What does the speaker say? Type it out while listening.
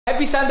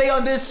Happy Sunday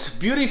on this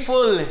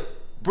beautiful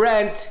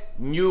brand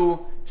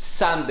new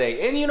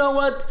Sunday. And you know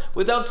what?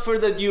 Without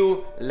further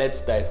ado,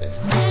 let's dive in.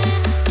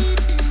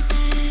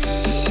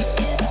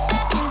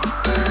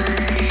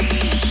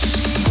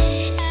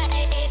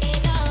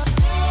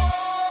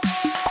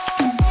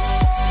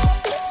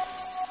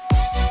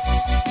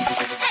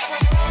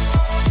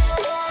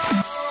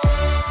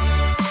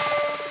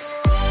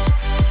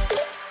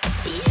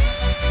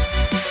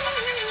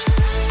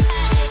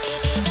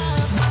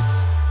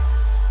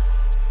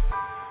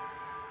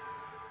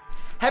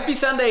 Happy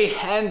Sunday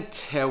and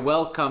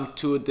welcome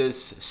to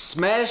this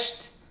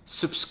smashed,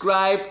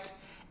 subscribed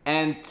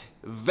and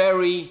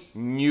very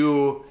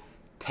new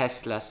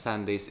Tesla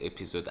Sundays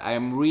episode. I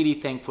am really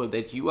thankful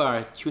that you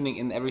are tuning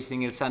in every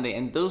single Sunday,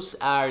 and those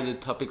are the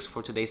topics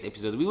for today's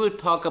episode. We will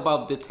talk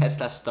about the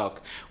Tesla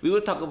stock. We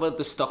will talk about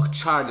the stock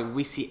chart if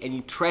we see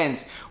any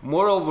trends.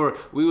 Moreover,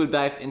 we will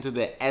dive into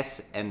the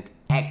S and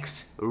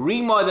X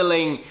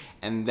remodeling,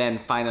 and then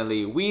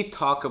finally we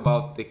talk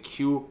about the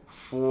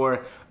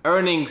Q4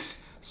 earnings.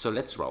 So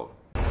let's roll.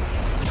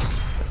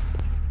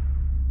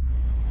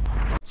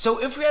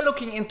 So if we are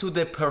looking into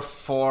the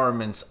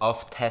performance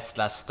of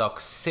Tesla stock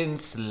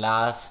since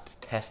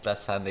last Tesla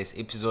Sundays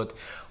episode,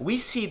 we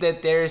see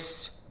that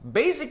there's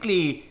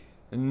basically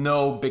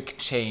no big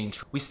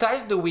change. We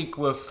started the week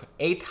with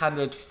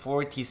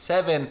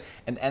 847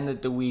 and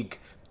ended the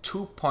week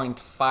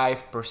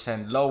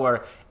 2.5%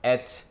 lower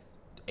at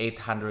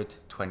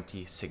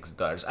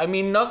 $826. I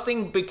mean,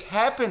 nothing big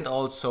happened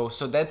also,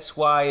 so that's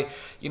why,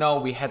 you know,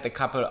 we had a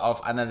couple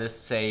of analysts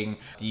saying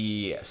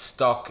the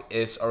stock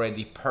is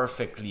already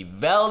perfectly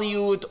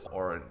valued,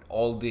 or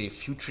all the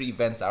future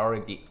events are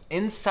already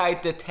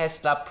inside the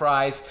Tesla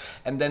price.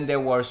 And then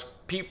there was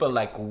people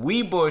like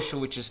Webush,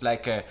 which is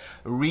like a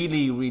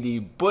really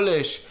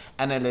bullish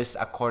analyst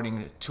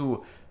according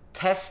to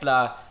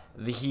Tesla.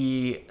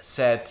 He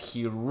said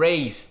he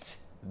raised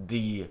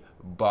the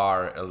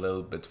bar a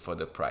little bit for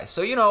the price.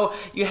 So, you know,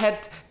 you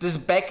had this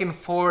back and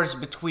forth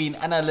between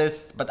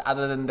analysts, but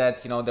other than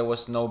that, you know, there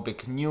was no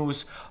big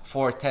news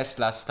for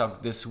Tesla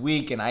stock this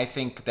week. And I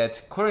think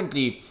that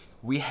currently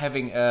we're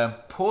having a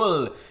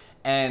pull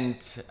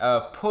and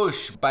a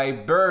push by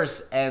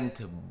bears and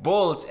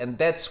bulls, and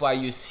that's why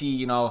you see,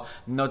 you know,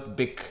 not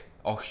big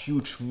or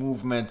huge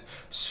movement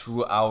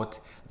throughout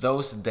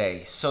those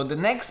days. So the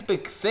next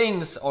big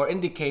things or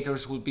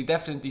indicators will be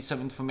definitely some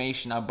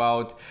information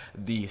about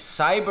the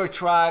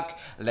Cybertruck.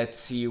 Let's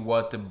see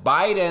what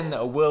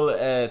Biden will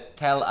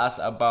tell us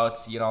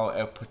about, you know,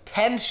 a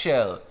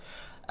potential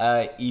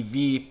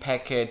EV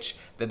package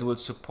that will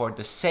support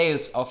the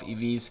sales of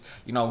EVs,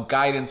 you know,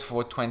 guidance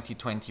for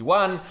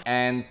 2021,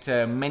 and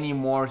many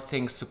more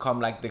things to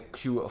come, like the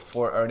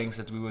Q4 earnings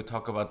that we will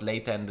talk about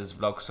later in this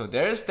vlog. So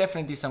there is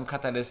definitely some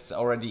catalysts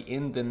already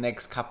in the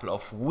next couple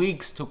of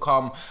weeks to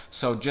come.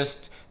 So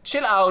just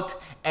chill out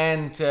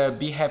and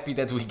be happy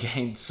that we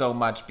gained so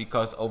much,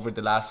 because over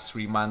the last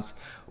 3 months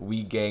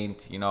we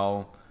gained, you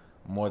know,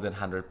 more than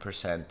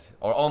 100%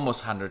 or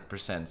almost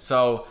 100%.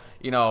 So,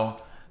 you know,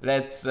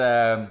 let's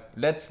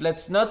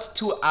not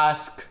to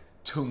ask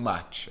too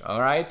much. All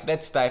right,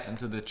 let's dive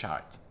into the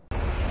chart.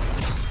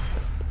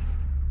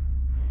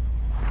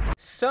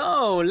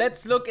 So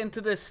let's look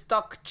into the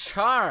stock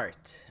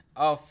chart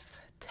of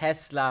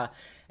Tesla,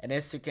 and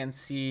as you can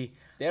see,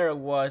 there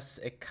was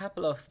a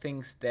couple of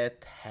things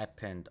that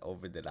happened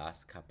over the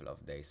last couple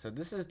of days. So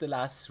this is the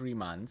last 3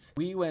 months.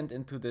 We went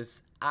into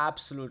this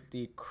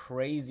absolutely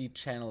crazy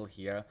channel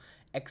here,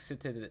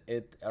 exited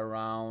it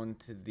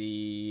around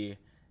the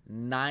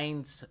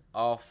 9th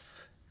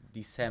of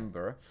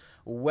December,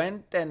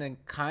 went then in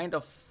kind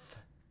of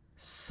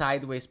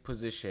sideways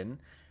position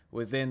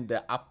within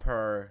the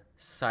upper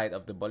side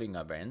of the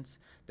Bollinger Bands,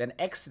 then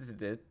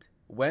exited it,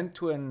 went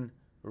to an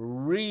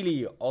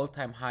really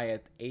all-time high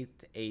at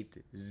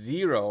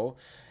 880,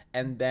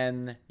 and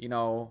then, you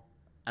know,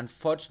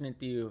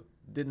 unfortunately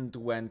didn't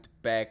went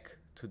back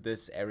to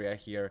this area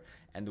here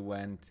and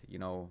went, you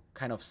know,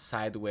 kind of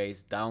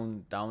sideways,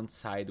 down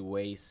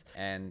sideways.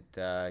 And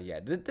yeah,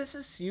 this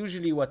is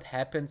usually what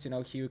happens. You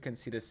know, here you can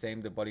see the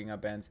same, the Bollinger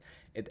Bands.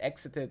 It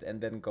exited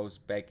and then goes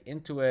back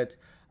into it.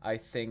 I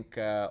think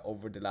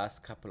over the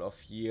last couple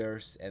of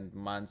years and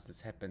months,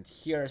 this happened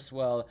here as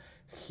well,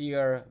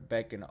 here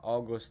back in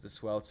August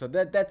as well. So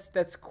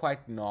that's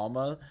quite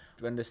normal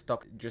when the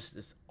stock just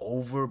is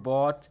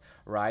overbought,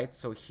 right?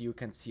 So here you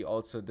can see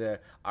also the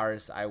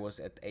RSI was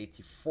at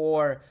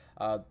 84.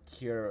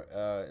 Here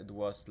it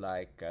was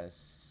like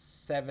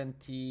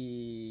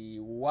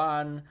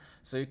 71.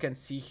 So you can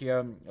see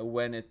here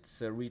when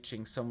it's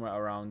reaching somewhere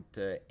around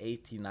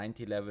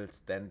 80-90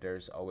 levels, then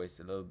there's always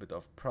a little bit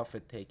of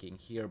profit taking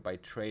here by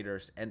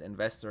traders and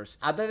investors.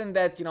 Other than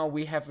that, you know,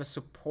 we have a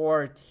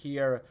support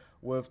here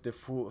with the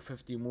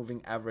 50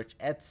 moving average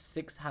at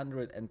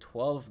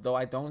 612, though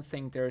I don't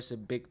think there's a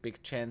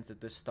big chance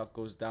that the stock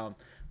goes down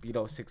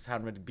below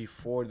 600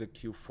 before the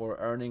Q4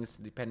 earnings.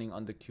 Depending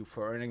on the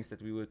Q4 earnings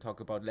that we will talk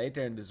about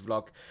later in this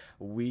vlog,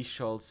 we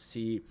shall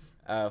see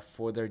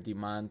further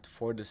demand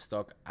for the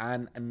stock,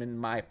 and in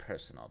my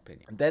personal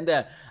opinion. Then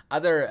the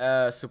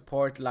other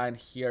support line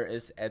here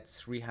is at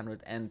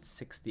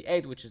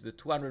 368, which is the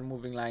 200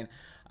 moving line,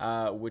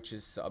 which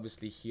is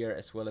obviously here,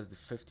 as well as the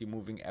 50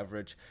 moving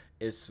average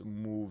is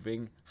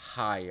moving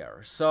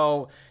higher.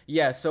 So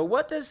yeah, so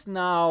what is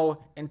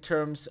now in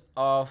terms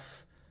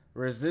of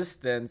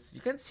resistance?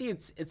 You can see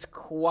it's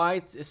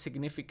quite a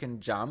significant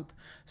jump.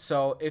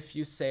 So if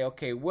you say,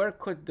 okay, where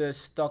could the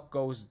stock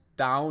goes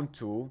down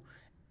to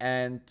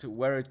and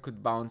where it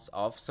could bounce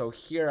off? So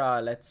here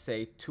are, let's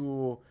say,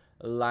 two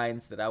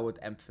lines that I would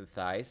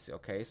emphasize.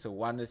 Okay, so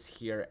one is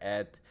here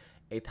at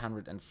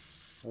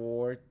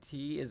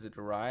 840, is it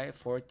right?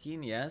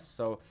 14, yes.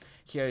 So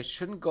here it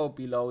shouldn't go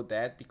below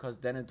that, because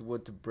then it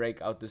would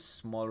break out this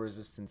small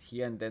resistance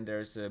here, and then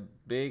there's a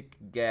big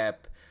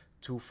gap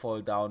to fall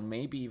down,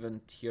 maybe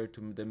even here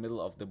to the middle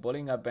of the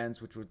Bollinger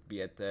Bands, which would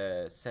be at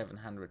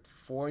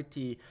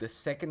 740. The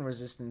second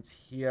resistance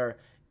here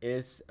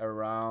is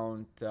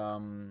around,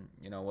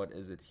 you know, what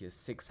is it here,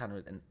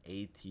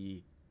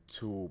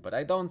 682. But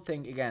I don't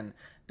think, again,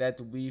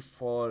 that we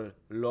fall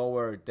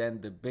lower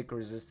than the big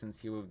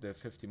resistance here with the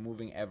 50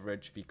 moving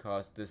average,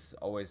 because this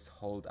always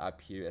hold up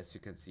here, as you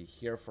can see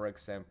here, for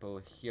example.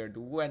 Here it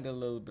went a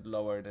little bit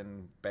lower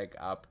than back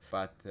up,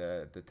 but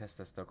the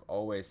Tesla stock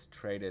always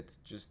traded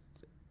just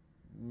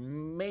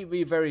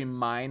maybe very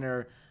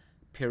minor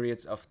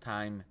periods of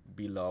time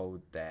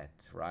below that,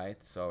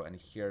 right? So, and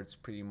here it's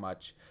pretty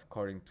much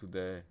according to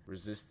the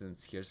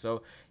resistance here.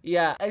 So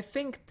yeah, I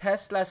think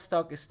Tesla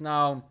stock is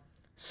now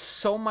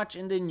so much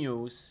in the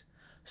news,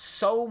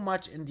 so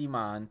much in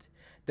demand,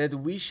 that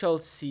we shall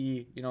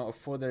see, you know, a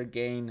further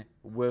gain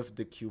with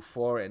the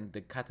Q4 and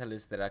the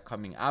catalysts that are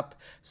coming up.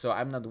 So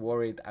I'm not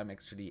worried, I'm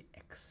actually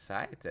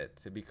excited,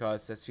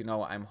 because as you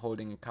know, I'm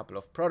holding a couple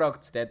of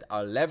products that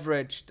are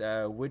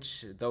leveraged.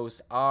 Which those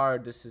are,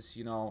 this is,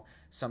 you know,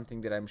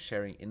 something that I'm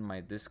sharing in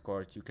my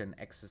Discord. You can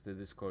access the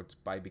Discord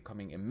by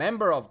becoming a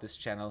member of this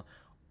channel,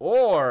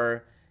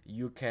 or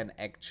you can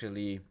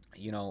actually,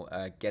 you know,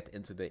 get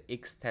into the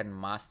X10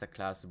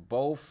 Masterclass.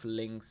 Both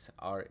links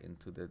are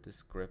into the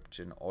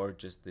description, or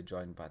just the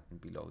join button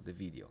below the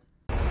video.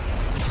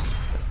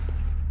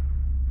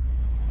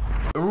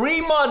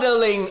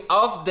 Remodeling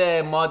of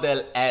the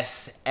Model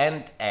S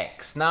and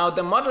X. Now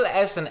the Model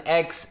S and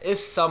X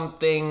is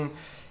something,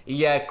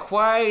 yeah,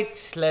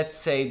 quite, let's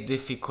say,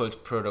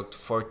 difficult product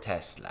for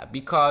Tesla,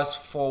 because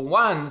for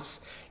once,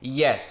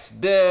 yes,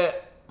 the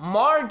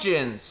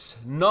margins,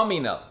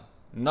 nominal,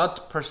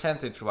 not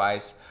percentage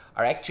wise,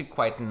 are actually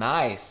quite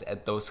nice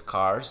at those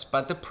cars,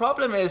 but the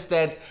problem is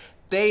that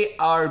they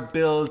are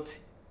built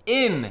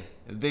in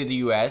the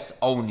US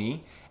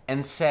only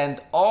and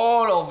sent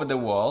all over the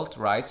world,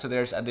 right? So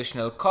there's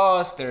additional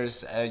cost,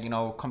 there's you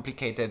know,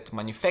 complicated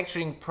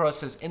manufacturing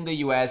process in the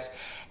US.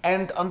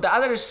 And on the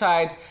other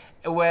side,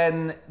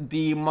 when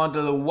the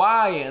Model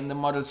Y and the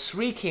Model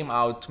 3 came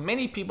out,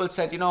 many people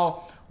said, you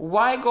know,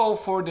 why go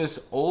for this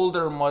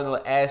older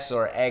Model S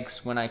or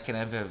X when I can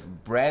have a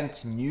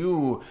brand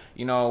new,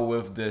 you know,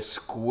 with the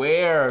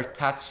square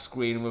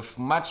touchscreen with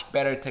much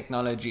better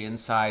technology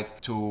inside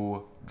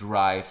to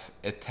drive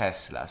a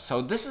Tesla?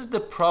 So this is the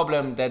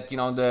problem, that, you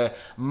know, the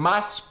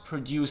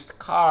mass-produced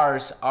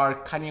cars are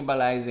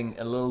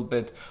cannibalizing a little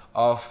bit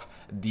of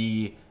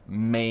the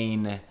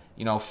main,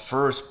 you know,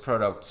 first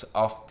products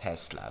of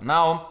Tesla.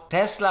 Now,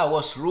 Tesla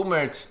was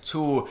rumored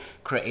to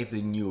create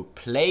the new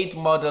Plate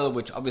model,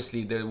 which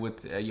obviously they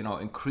would, you know,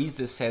 increase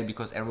the sale,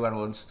 because everyone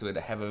wants to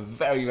have a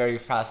very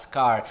fast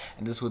car,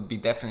 and this would be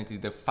definitely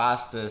the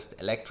fastest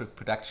electric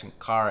production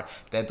car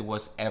that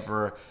was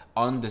ever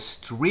on the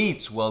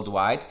streets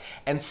worldwide.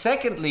 And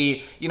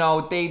secondly, you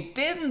know, they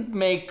didn't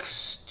make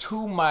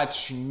too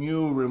much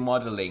new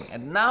remodeling,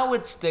 and now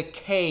it's the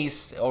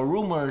case, or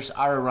rumors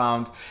are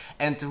around,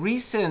 and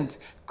recent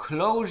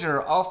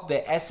closure of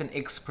the S and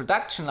X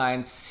production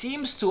line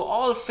seems to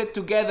all fit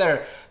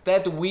together,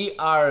 that we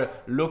are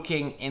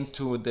looking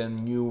into the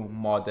new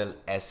Model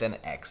S and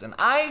X. And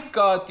I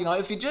got, you know,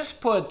 if you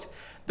just put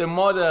the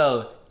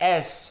Model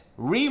S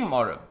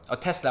remodel or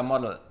Tesla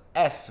Model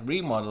S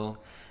remodel,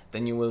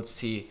 then you will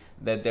see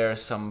that there are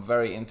some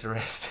very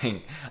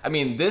interesting, I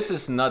mean, this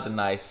is not a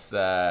nice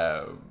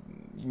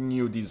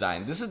new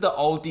design. This is the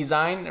old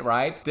design,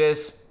 right?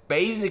 This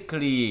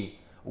basically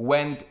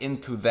went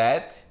into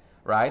that,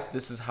 right?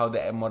 This is how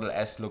the Model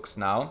S looks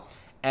now.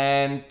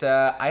 And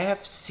I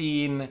have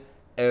seen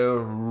a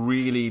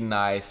really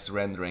nice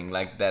rendering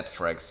like that,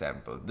 for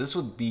example. This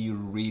would be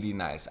really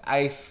nice.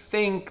 I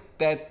think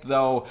that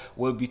though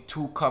will be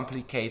too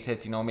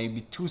complicated, you know,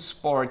 maybe too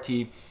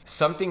sporty.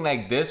 Something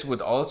like this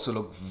would also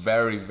look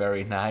very,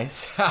 very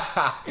nice.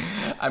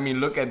 I mean,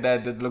 look at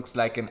that, it looks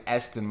like an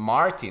Aston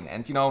Martin.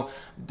 And you know,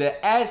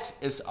 the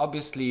S is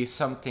obviously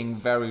something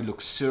very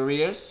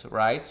luxurious,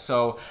 right?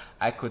 So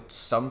I could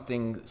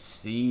something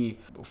see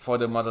for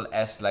the Model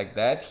S like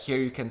that. Here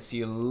you can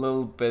see a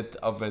little bit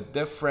of a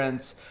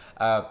difference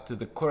to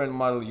the current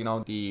model. You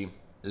know, the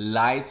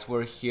lights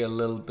were here a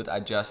little bit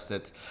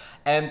adjusted.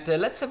 And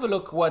let's have a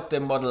look what the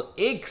Model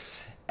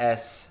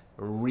XS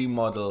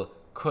remodel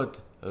could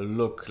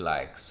look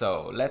like.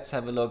 So let's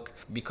have a look,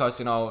 because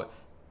you know,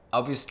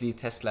 obviously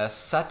Tesla is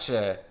such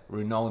a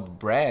renowned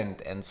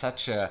brand and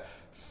such a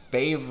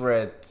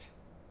favorite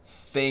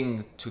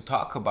thing to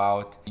talk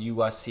about.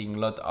 You are seeing a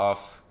lot of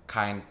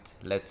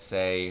let's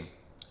say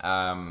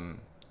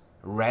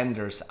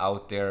renders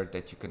out there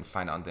that you can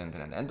find on the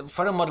internet. And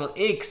for the Model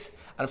X,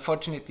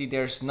 unfortunately,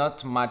 there's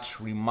not much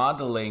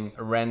remodeling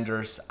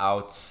renders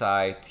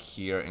outside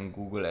here in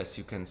Google, as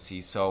you can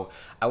see. So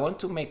I want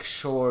to make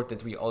sure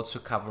that we also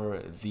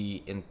cover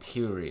the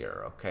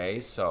interior,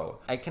 okay? So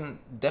I can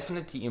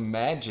definitely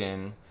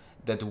imagine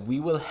that we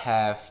will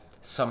have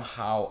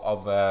somehow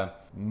of a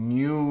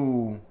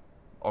new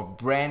or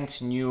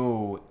brand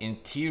new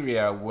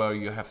interior where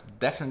you have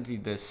definitely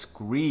the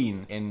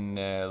screen in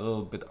a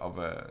little bit of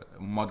a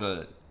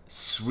Model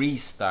 3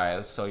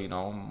 style, so you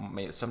know,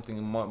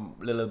 something more,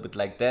 a little bit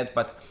like that,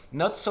 but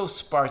not so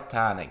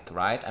Spartanic,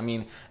 right? I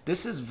mean,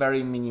 this is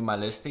very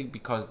minimalistic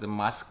because the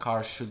mass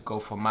car should go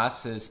for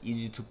masses,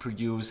 easy to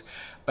produce,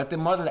 but the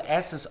Model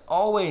S is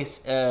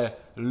always a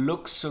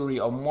luxury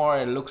or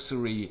more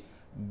luxury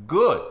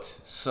good,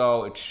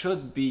 so it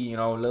should be, you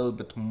know, a little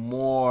bit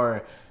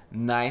more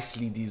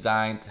nicely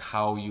designed,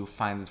 how you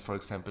find it, for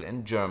example,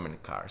 in German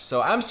cars.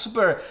 So I'm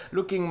super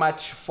looking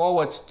much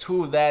forward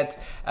to that.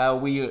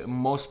 We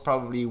most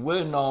probably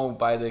will know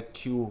by the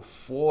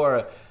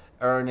Q4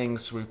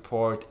 earnings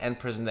report and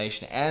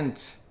presentation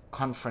and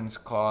conference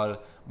call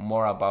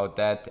more about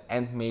that,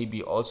 and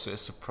maybe also a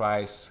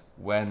surprise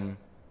when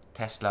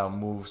Tesla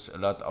moves a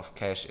lot of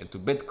cash into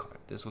Bitcoin.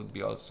 This would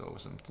be also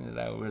something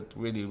that I would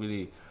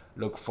really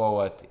look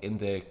forward in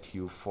the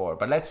Q4.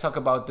 But let's talk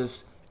about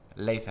this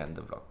later in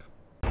the vlog.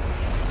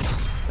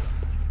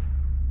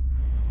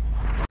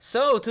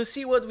 So to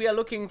see what we are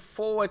looking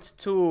forward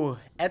to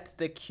at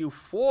the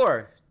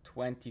Q4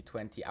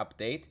 2020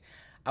 update,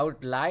 I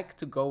would like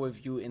to go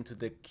with you into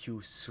the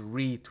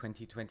Q3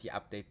 2020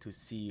 update to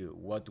see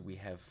what we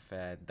have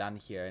done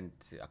here, and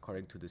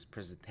according to this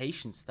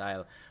presentation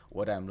style,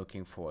 what I'm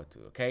looking forward to,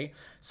 okay?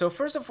 So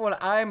first of all,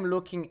 I'm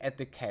looking at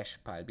the cash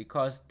pile,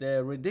 because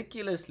the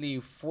ridiculously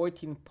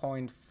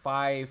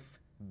 $14.5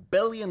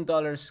 billion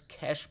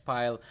cash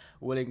pile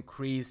will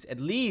increase at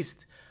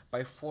least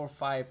by $4 or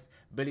 $5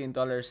 billion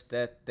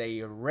that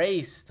they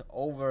raised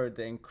over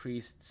the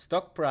increased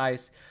stock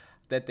price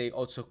that they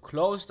also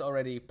closed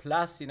already,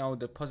 plus, you know,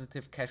 the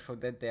positive cash flow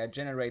that they are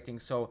generating.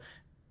 So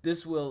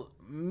this will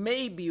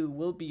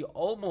be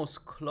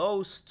almost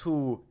close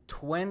to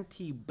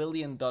 $20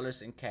 billion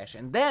in cash.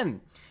 And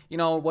then, you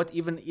know, what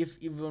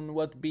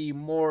would be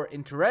more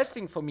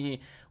interesting for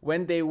me,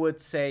 when they would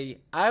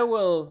say, I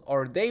will,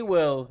 or they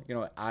will, you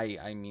know,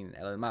 I mean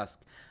Elon Musk,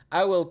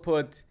 I will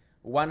put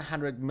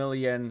 100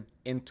 million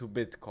into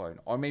Bitcoin,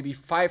 or maybe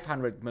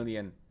 500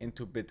 million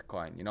into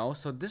Bitcoin, you know.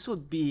 So this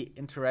would be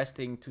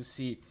interesting to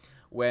see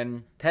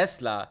when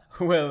Tesla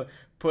will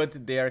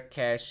put their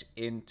cash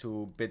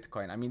into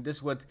Bitcoin. I mean,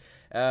 this would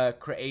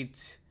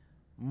create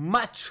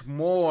much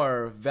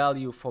more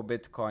value for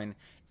Bitcoin.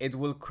 It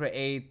will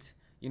create,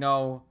 you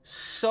know,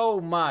 so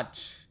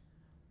much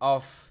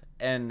of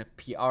and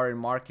PR and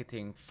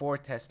marketing for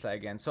Tesla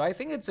again. So I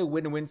think it's a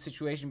win-win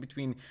situation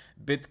between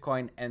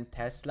Bitcoin and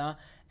Tesla.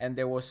 And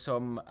there was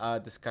some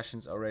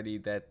discussions already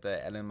that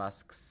Elon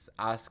Musk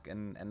asked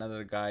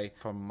another guy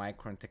from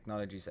Micron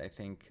Technologies, I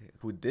think,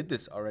 who did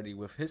this already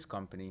with his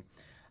company.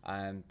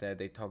 And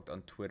they talked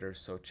on Twitter,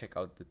 so check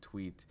out the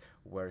tweet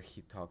where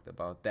he talked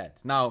about that.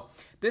 Now,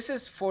 this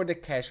is for the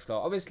cash flow.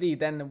 Obviously,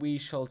 then we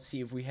shall see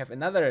if we have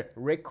another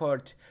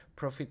record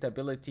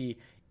profitability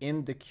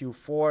in the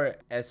Q4.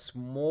 As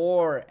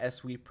more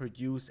as we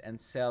produce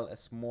and sell,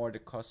 as more the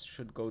cost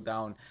should go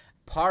down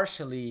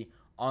partially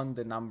on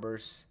the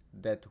numbers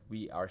that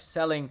we are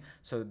selling.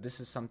 So this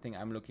is something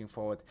I'm looking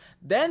forward.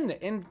 Then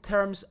in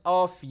terms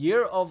of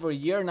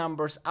year-over-year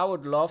numbers, I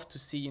would love to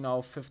see, you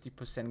know,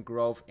 50%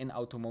 growth in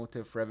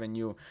automotive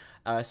revenue.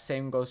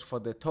 Same goes for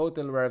the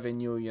total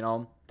revenue. You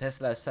know,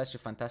 Tesla is such a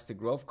fantastic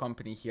growth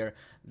company here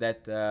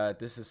that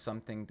this is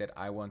something that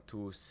I want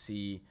to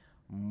see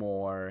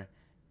more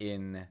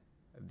in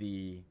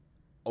the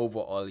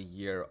overall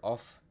year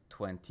of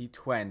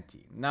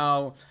 2020.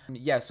 Now,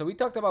 yeah, so we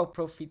talked about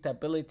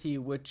profitability,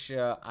 which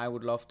I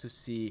would love to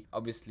see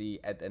obviously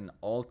at an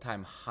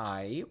all-time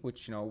high,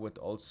 which, you know, would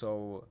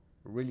also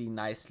really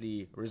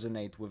nicely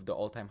resonate with the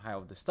all-time high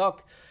of the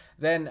stock.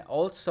 Then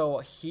also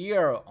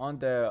here on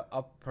the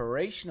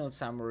operational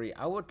summary,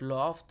 I would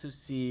love to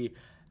see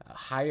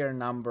higher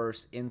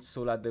numbers in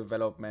solar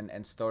development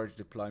and storage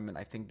deployment.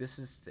 I think this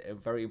is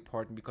very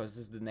important because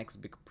this is the next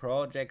big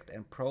project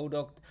and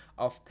product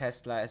of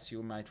Tesla. As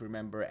you might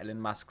remember, Elon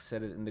Musk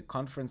said it in the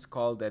conference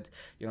call that,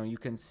 you know, you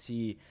can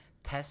see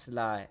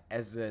Tesla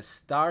as a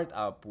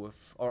startup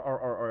with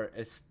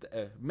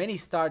many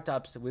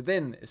startups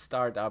within a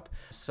startup.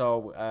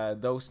 So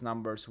those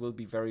numbers will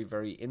be very,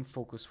 very in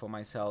focus for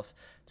myself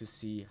to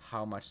see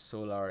how much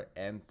solar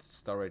and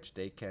storage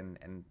they can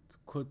and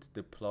could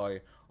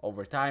deploy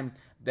over time.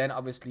 Then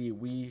obviously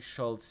we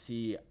shall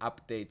see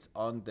updates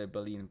on the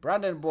Berlin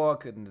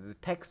Brandenburg and the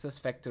Texas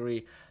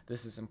factory.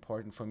 This is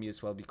important for me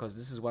as well because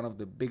this is one of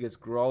the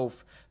biggest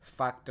growth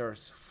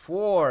factors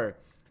for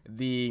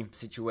the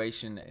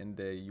situation in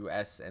the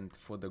US and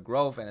for the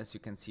growth. And as you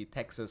can see,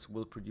 Texas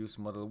will produce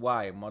Model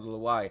Y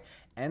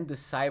and the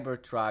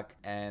Cybertruck,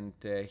 and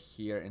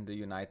here in the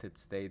United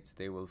States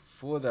they will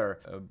further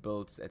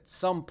build at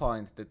some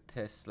point the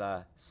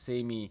Tesla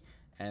Semi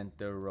and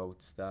the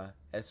Roadster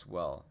as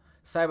well.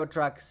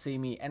 Cybertruck,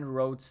 Semi and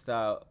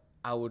Roadster,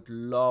 I would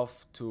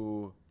love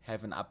to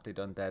have an update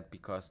on that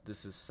because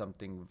this is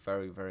something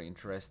very, very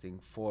interesting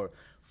for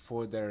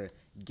their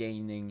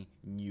gaining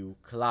new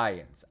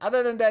clients.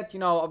 Other than that, you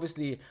know,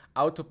 obviously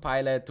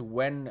autopilot,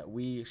 when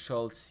we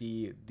shall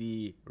see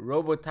the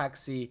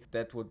robotaxi,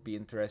 that would be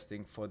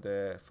interesting for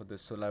the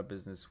solar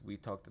business. We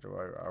talked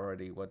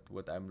already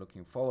what I'm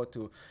looking forward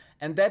to,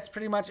 and that's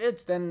pretty much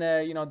it. Then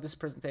you know, this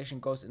presentation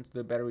goes into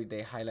the battery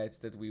day highlights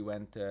that we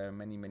went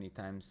many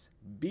times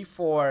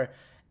before,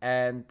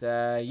 and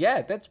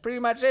yeah, that's pretty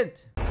much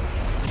it.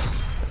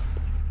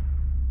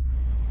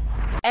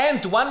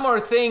 And one more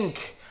thing,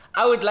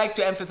 I would like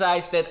to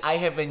emphasize that I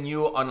have a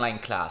new online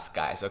class,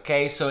 guys,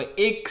 okay? So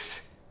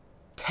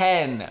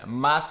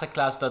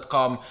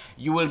X10Masterclass.com,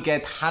 you will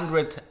get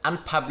 100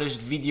 unpublished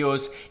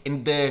videos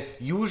in the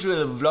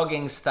usual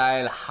vlogging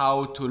style,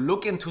 how to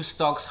look into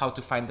stocks, how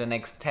to find the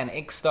next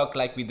 10x stock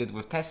like we did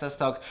with Tesla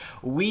stock.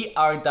 We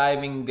are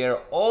diving there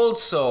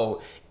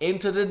also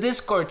into the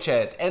Discord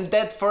chat, and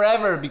that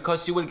forever,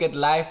 because you will get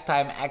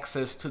lifetime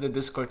access to the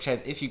Discord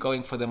chat if you're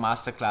going for the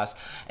masterclass.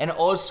 And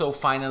also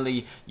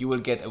finally, you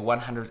will get a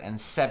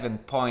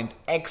 107-point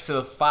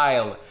Excel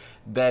file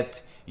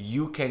that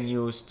you can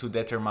use to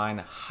determine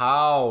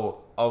how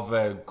of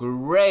a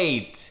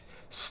great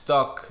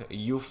stock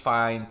you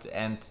find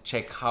and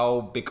check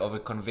how big of a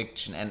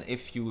conviction, and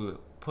if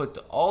you put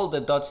all the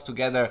dots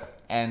together,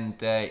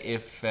 and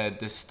if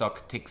this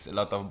stock ticks a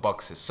lot of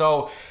boxes.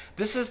 So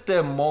this is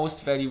the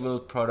most valuable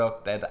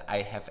product that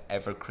I have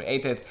ever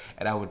created,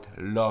 and I would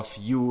love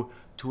you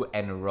to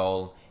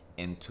enroll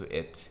into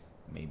it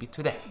maybe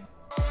today.